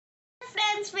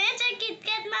Friends, मेरे channel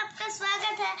KitKat में आपका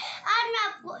स्वागत है। आज मैं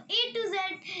आपको A to Z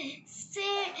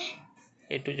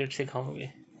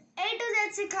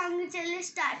सिखाऊंगी। चलिए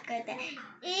स्टार्ट करते हैं।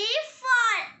 A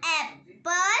for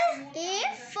apple, A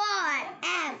for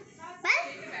apple,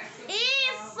 A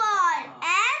for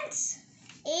ant,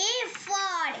 A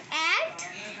for ant,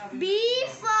 B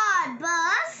for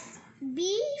bus, B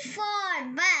for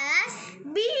bus,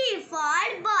 B for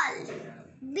ball,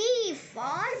 B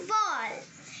for ball,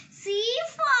 C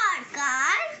for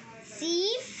car, C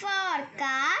for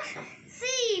car, C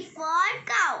for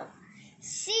cow,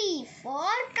 C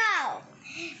for cow,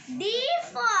 D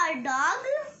for dog,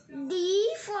 D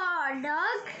for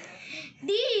dog,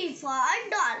 D for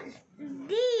doll,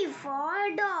 D for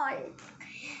doll,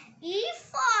 E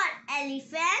for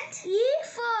elephant, E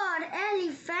for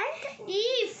elephant, E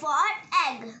for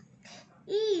egg,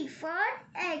 E for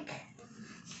egg,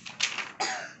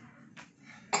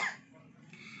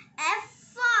 F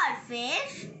for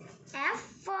fish, F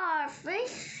for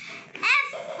fish,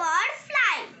 F for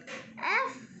fly,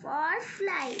 F for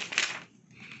fly,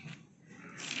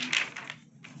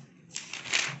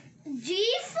 G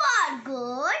for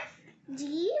goat, G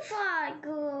for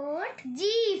goat, G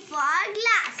for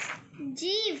glass,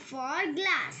 G for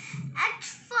glass, H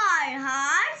for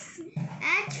horse,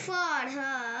 H for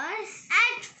horse,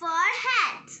 H for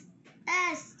hat,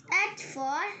 H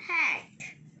for hat,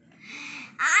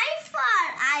 I for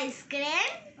ice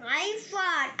cream, I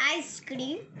for ice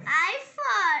cream, I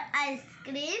for ice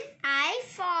cream, I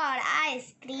for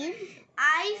ice cream,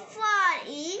 I for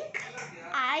ink,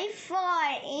 I for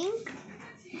ink,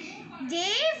 J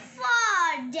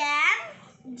for jam,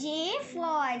 J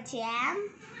for jam,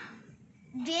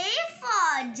 J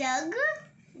for jug,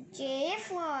 J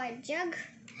for jug,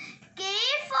 K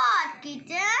for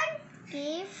kitten,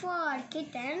 K for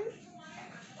kitten,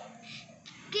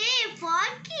 K for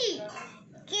key,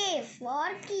 K for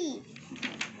key,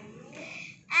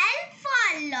 L for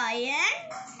lion,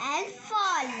 L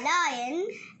for lion,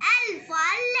 L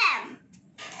for lamb,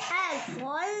 L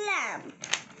for lamb,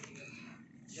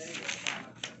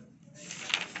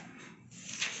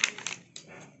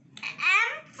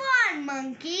 M for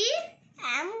monkey,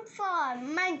 M for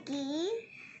monkey,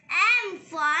 M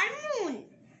for moon,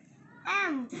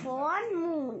 M for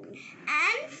moon,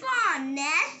 N for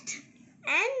nest,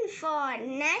 N for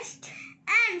nest,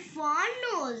 N for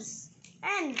nose,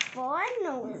 N for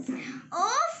nose, O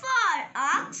for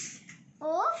ox,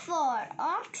 O for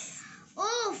ox,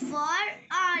 O for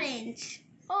orange,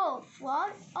 O for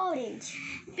orange,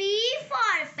 P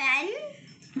for pen,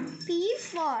 P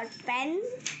for pen,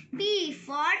 P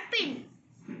for pin,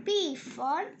 P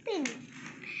for pin,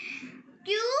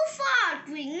 Q for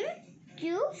queen,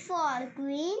 Q for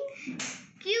queen,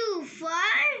 Q for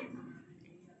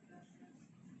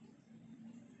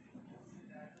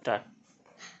Start.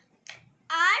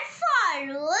 R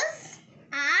for rose,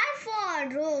 R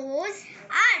for rose,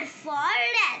 R for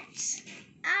rat,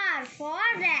 R for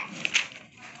rat,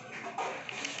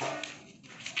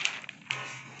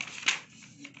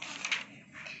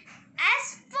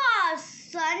 S for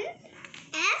sun,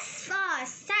 S for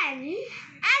sun,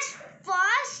 S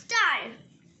for star,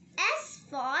 S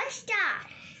for star,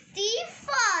 T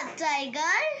for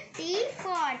tiger, T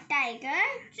for tiger,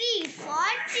 T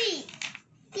for tree,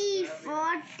 T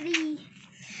for tree,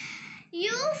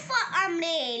 U for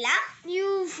umbrella,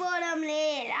 U for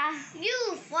umbrella,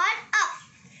 U for up,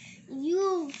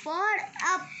 U for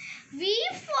up, V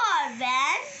for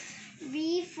van,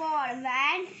 V for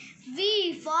van,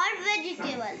 V for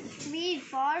vegetable, V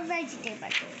for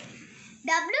vegetable,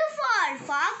 W for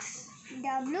fox,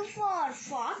 W for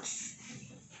fox,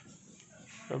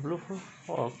 W for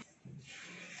fox.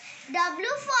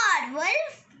 W for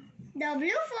wolf,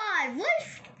 W for wolf,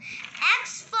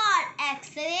 X for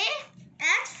X-ray,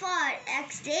 X for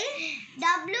X-ray,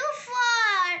 W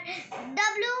for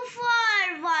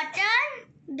water,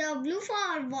 W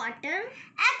for water,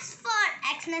 X for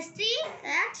Xmas-tree,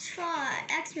 X for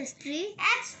Xmas-tree,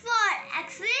 X for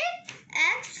X-ray,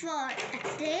 X for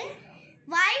X-ray,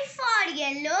 Y for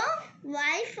yellow,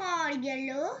 Y for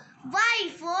yellow, Y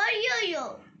for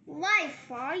yo-yo, Y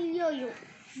for yo-yo,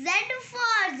 Z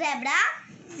for zebra,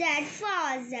 Z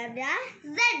for zebra,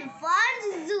 Z for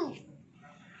zoo,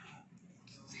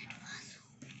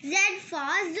 Z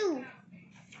for zoo.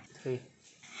 3.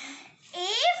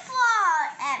 A for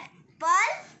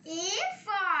apple, A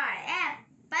for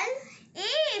apple,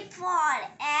 A for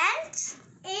ant,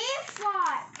 A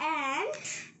for ant,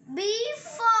 B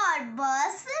for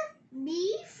bus,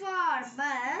 B for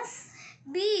bus,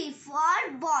 B for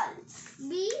ball,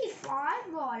 B for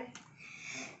ball,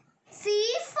 C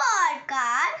for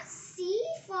car, C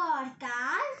for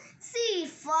car,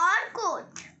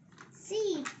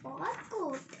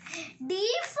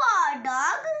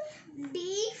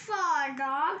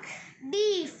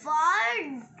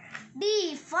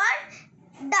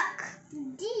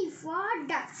 for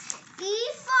duck. E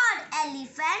for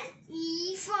elephant.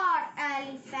 E for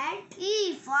elephant.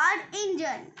 E for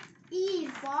engine. E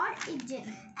for engine.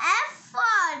 F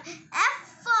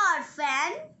for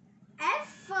fan. F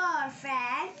for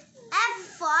fan. F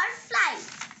for fly.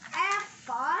 F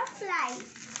for fly.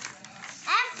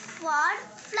 F for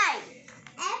fly.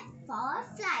 F for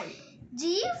fly.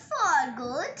 G for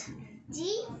goat.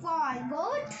 G for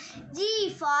goat. G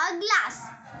for glass.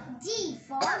 G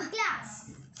for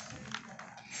glass.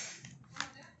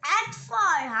 H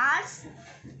for horse.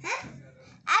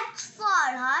 H for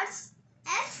horse.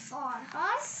 H for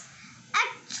horse.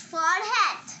 H for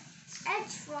hat.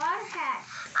 H for hat.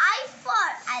 I for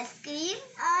ice cream.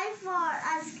 I for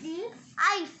ice cream.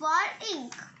 I for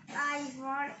ink. I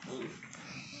for ink.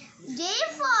 J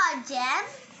for jam.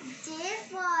 J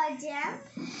for jam.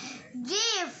 J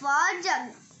for jug.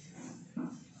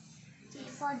 J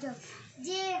for jug. J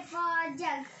for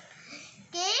jug.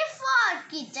 K for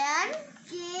kitten.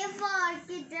 K for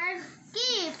kitten. K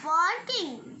for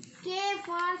king. K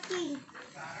for king.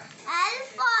 L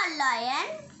for lion.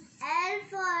 L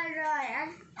for lion.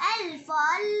 L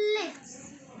for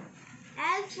lips.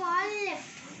 L for lips.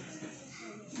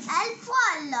 L for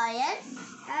lion.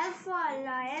 L for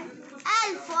lion.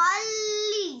 L for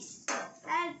leash.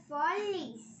 L for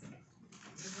leash.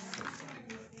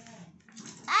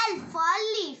 L for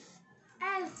leaf.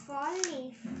 L for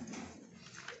leaf.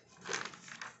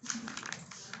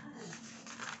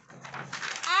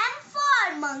 M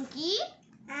for monkey.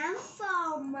 M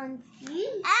for monkey.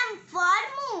 M for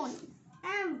moon.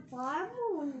 M for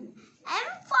moon. M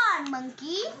for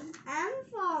monkey. M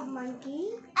for monkey.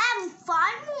 M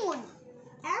for moon.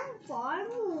 M for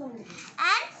moon.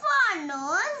 N for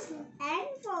nose. N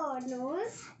for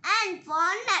nose. N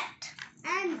for net.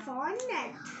 N for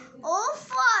net. O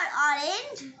for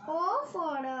orange. O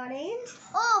for orange.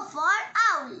 O for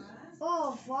owl.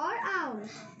 O for owl.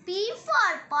 P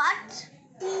for pot.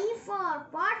 P for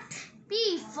pot.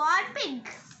 P for pig.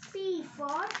 P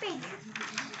for pig.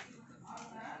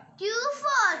 Q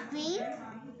for queen.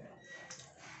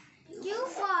 Q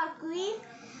for queen.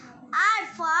 R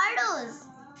for rose.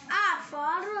 R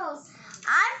for rose.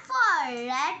 R for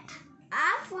rat.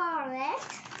 R for rat.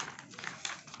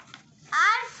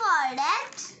 R for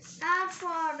rat. R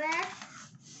for rat.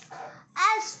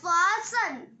 S for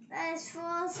sun. S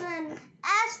for sun.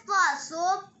 S for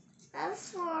soap.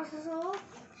 S for soap.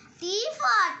 T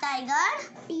for tiger.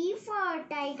 T for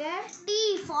tiger.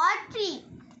 T for tree.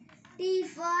 T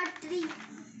for tree.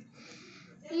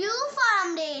 U for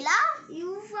umbrella.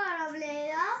 U for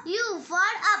umbrella. U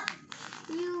for up.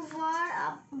 U for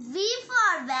up. V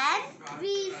for van.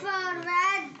 V for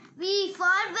van. V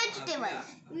for vegetable.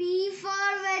 V for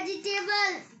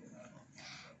vegetable.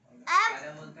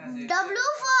 W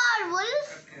for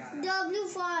wolf. W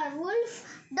for wolf.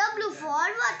 W for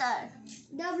water.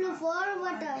 W for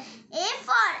water. A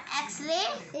for X-ray.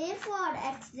 A for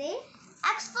X-ray.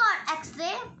 X for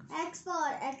X-ray. X for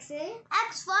X-ray.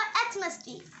 X for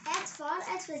Xmas-tree. X for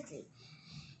Xmas-tree.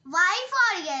 Y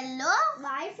for yellow.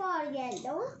 Y for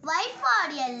yellow. Y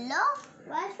for yellow.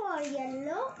 Y for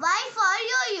yellow. Y for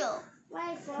yo-yo.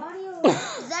 Y for yo-yo.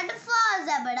 Z for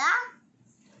zebra.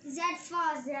 Z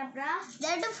for zebra. Z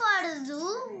for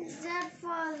zoo. Z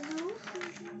for zoo.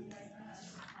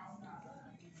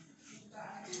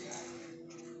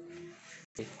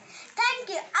 Thank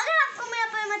you. अगर आपको मेरा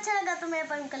poem अच्छा लगा तो मेरे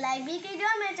poem को like भी कीजिए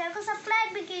और मेरे चैनल को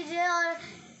सब्सक्राइब भी कीजिए और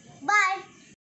बाय।